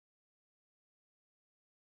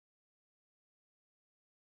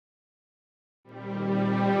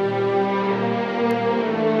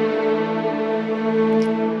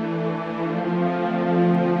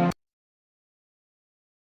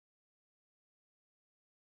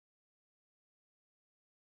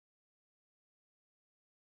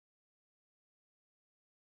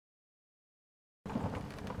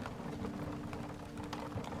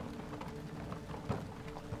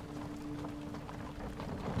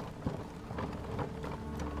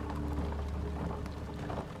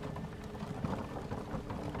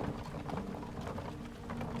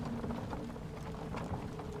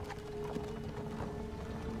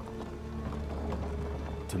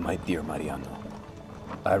To my dear Mariano,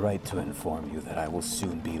 I write to inform you that I will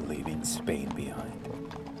soon be leaving Spain behind.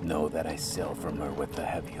 Know that I sail from her with a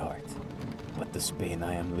heavy heart, but the Spain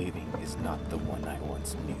I am leaving is not the one I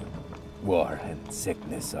once knew. War and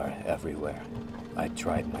sickness are everywhere. I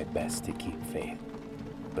tried my best to keep faith,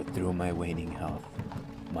 but through my waning health,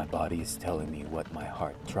 my body is telling me what my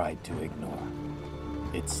heart tried to ignore.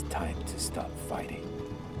 It's time to stop fighting.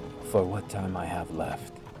 For what time I have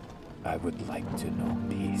left, I would like to know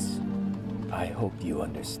peace. I hope you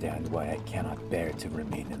understand why I cannot bear to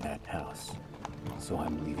remain in that house. So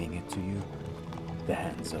I'm leaving it to you, the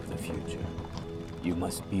hands of the future. You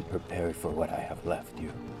must be prepared for what I have left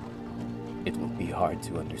you. It will be hard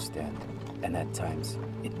to understand, and at times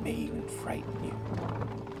it may even frighten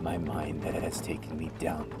you. My mind that has taken me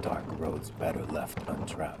down dark roads better left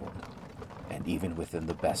untraveled. And even within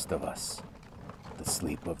the best of us, the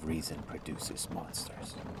sleep of reason produces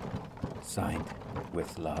monsters. Signed,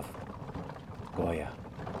 with love, Goya,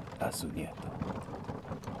 a su nieto.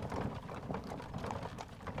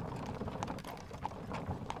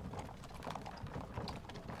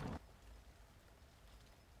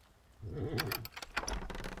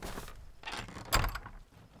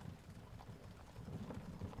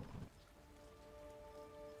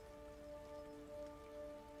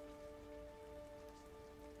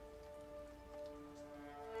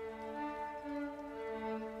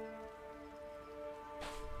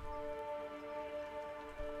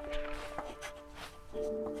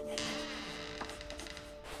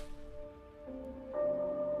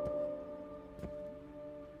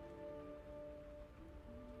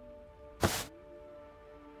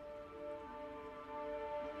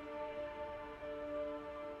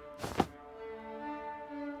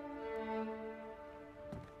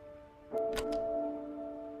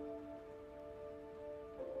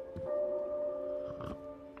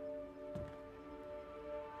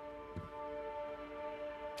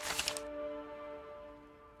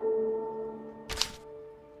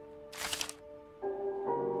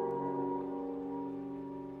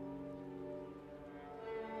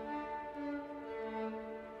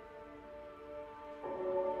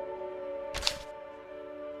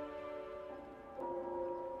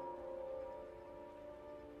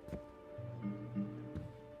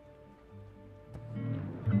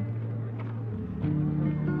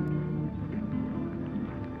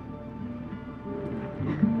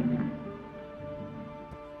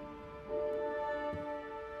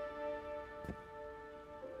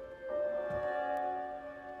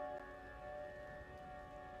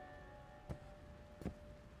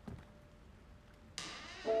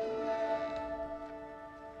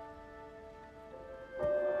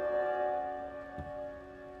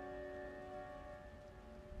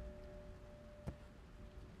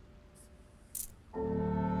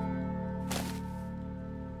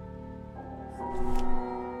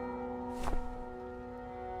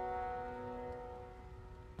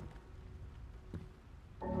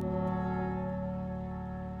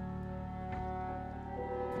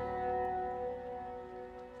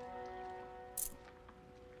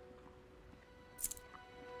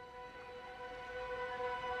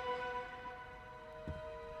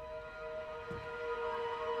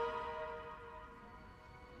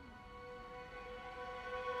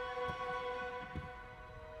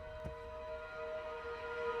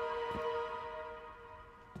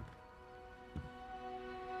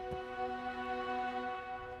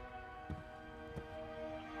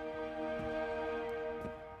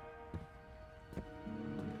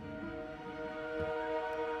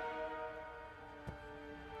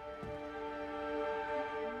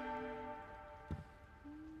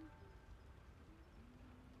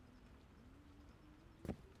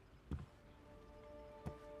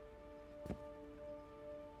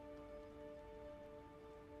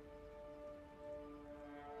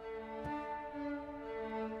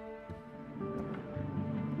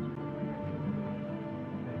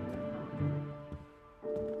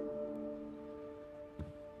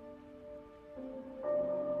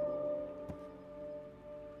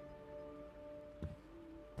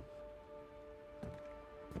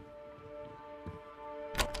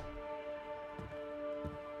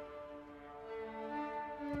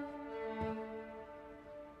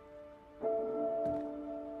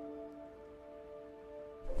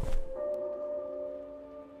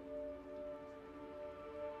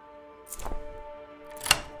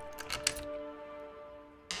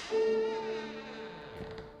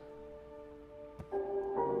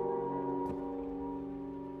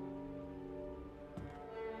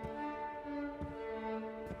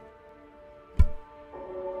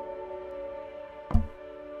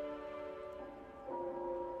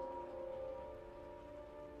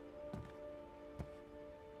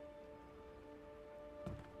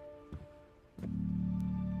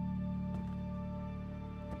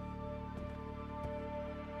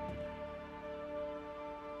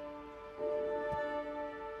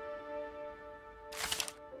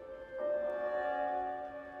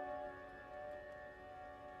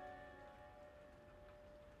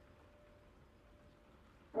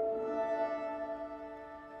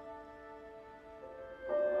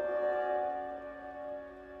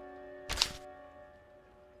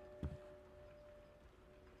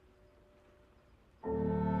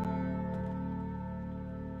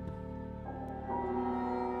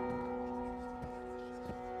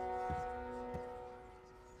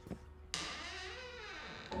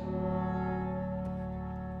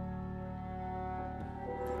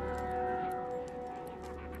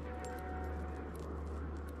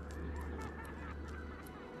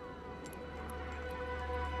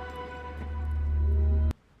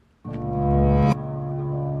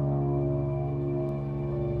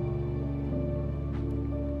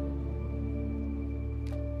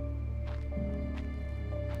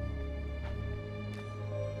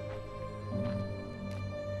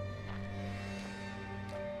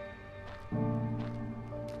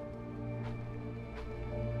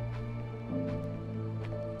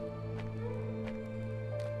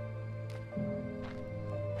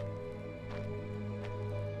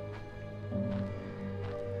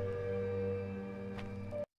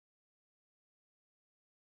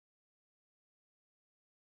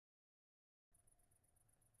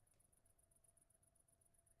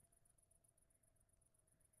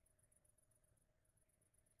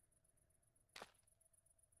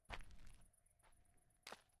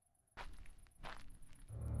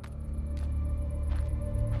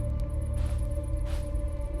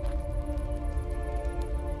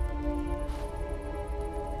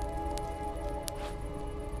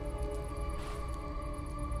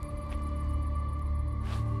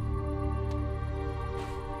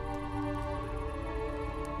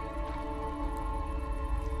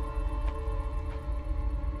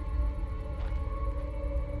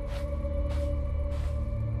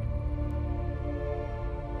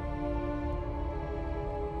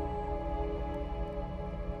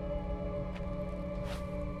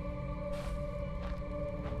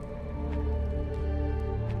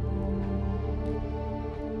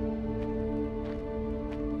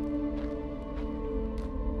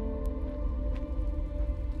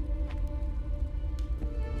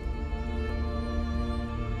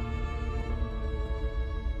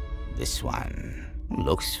 This one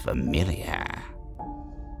looks familiar.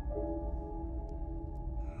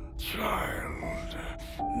 Child,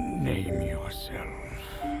 name yourself.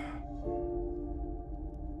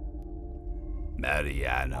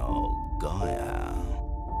 Mariano Goya.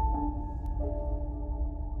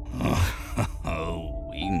 Oh,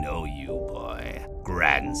 we know you, boy.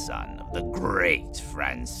 Grandson of the great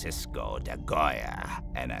Francisco de Goya,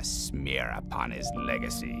 and a smear upon his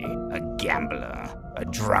legacy. A gambler, a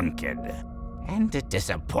drunkard, and a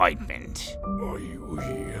disappointment. Are you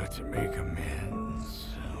here to make amends?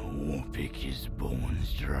 Or pick his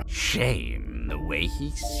bones dry? Shame the way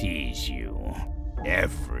he sees you.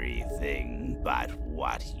 Everything but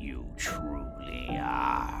what you truly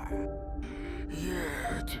are.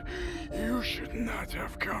 Yet, you should not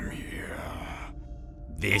have come here.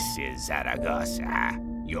 This is Zaragoza,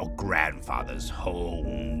 your grandfather's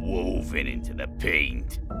home woven into the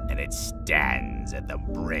paint, and it stands at the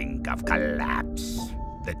brink of collapse.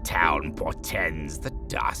 The town portends the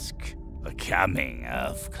dusk, the coming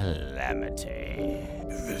of calamity.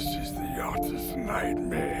 This is the artist's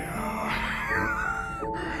nightmare.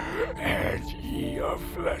 And ye of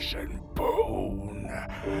flesh and bone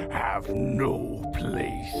have no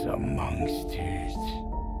place amongst it.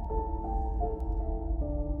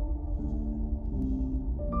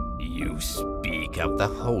 You speak of the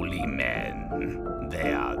holy men.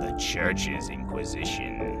 They are the church's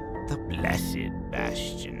inquisition, the blessed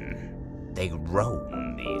bastion. They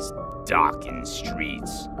roam these darkened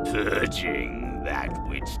streets, purging that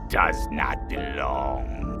which does not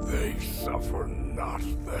belong. They suffer not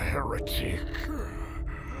the heretic.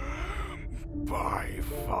 By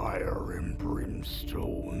fire and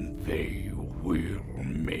brimstone, they will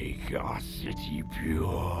make our city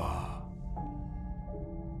pure.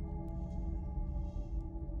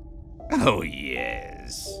 Oh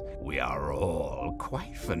yes, we are all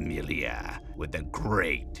quite familiar with the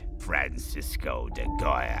great Francisco de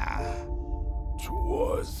Goya.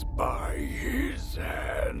 'Twas by his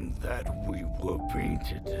hand that we were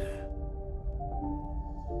painted.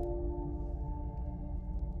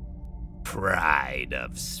 Pride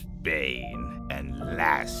of Spain and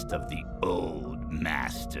last of the old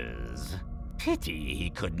masters. Pity he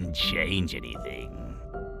couldn't change anything.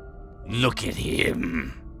 Look at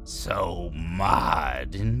him. So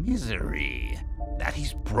marred in misery that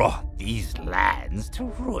he's brought these lands to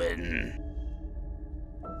ruin.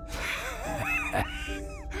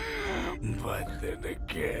 But then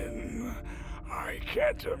again, I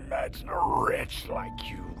can't imagine a wretch like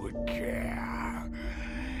you would care.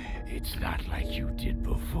 It's not like you did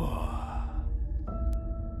before.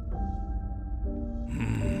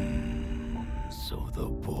 So the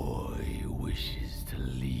boy wishes to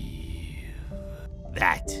leave.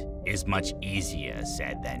 That is much easier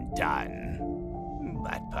said than done.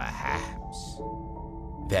 But perhaps.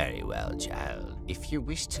 Very well, child. If you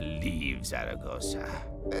wish to leave Zaragoza,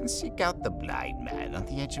 then seek out the blind man on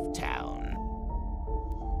the edge of town.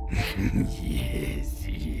 Yes,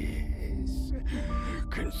 yes.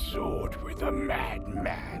 Consort with a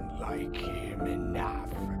madman like him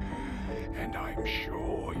enough, and I'm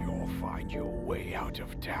sure you'll find your way out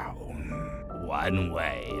of town. One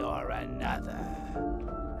way or another.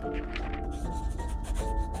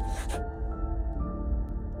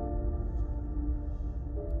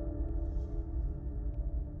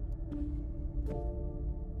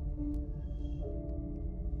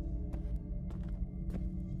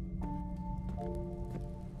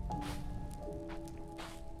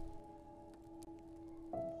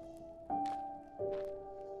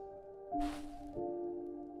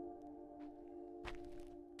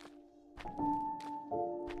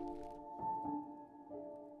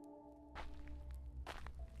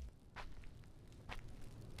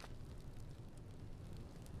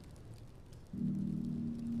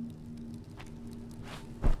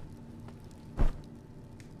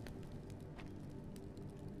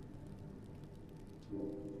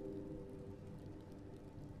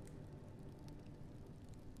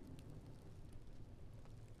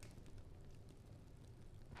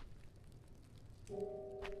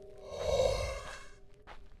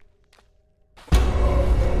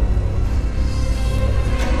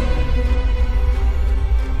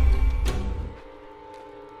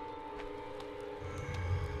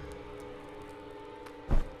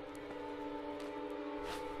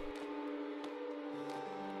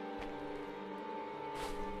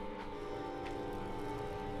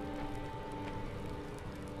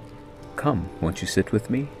 Come, won't you sit with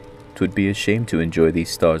me? 'Twould be a shame to enjoy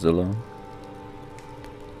these stars alone.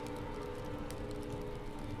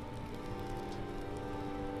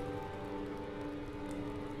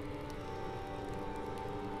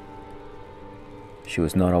 She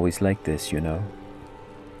was not always like this, you know.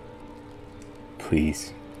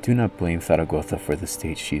 Please, do not blame Zaragoza for the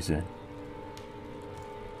state she's in.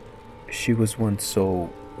 She was once so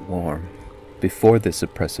warm, before this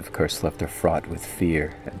oppressive curse left her fraught with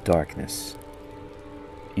fear and darkness.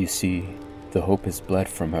 You see, the hope has bled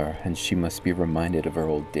from her, and she must be reminded of her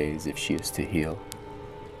old days if she is to heal.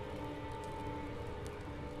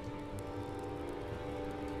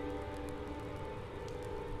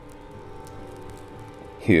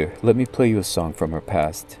 Here, let me play you a song from her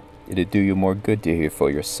past. It'd do you more good to hear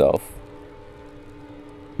for yourself.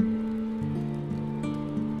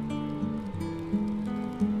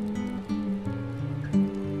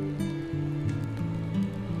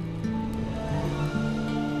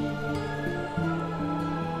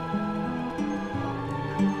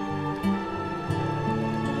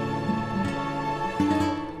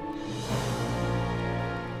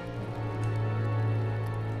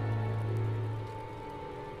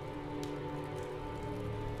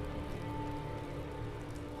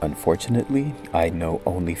 Unfortunately, I know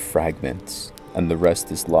only fragments, and the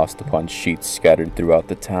rest is lost upon sheets scattered throughout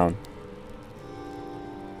the town.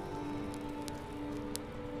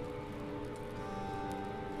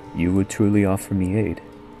 You would truly offer me aid.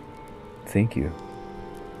 Thank you.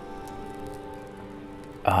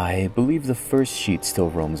 I believe the first sheet still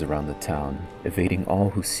roams around the town, evading all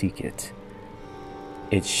who seek it.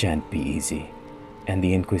 It shan't be easy, and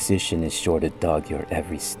the Inquisition is sure to dog your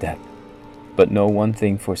every step. But know one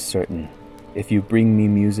thing for certain, if you bring me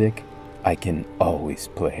music, I can always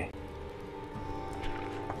play.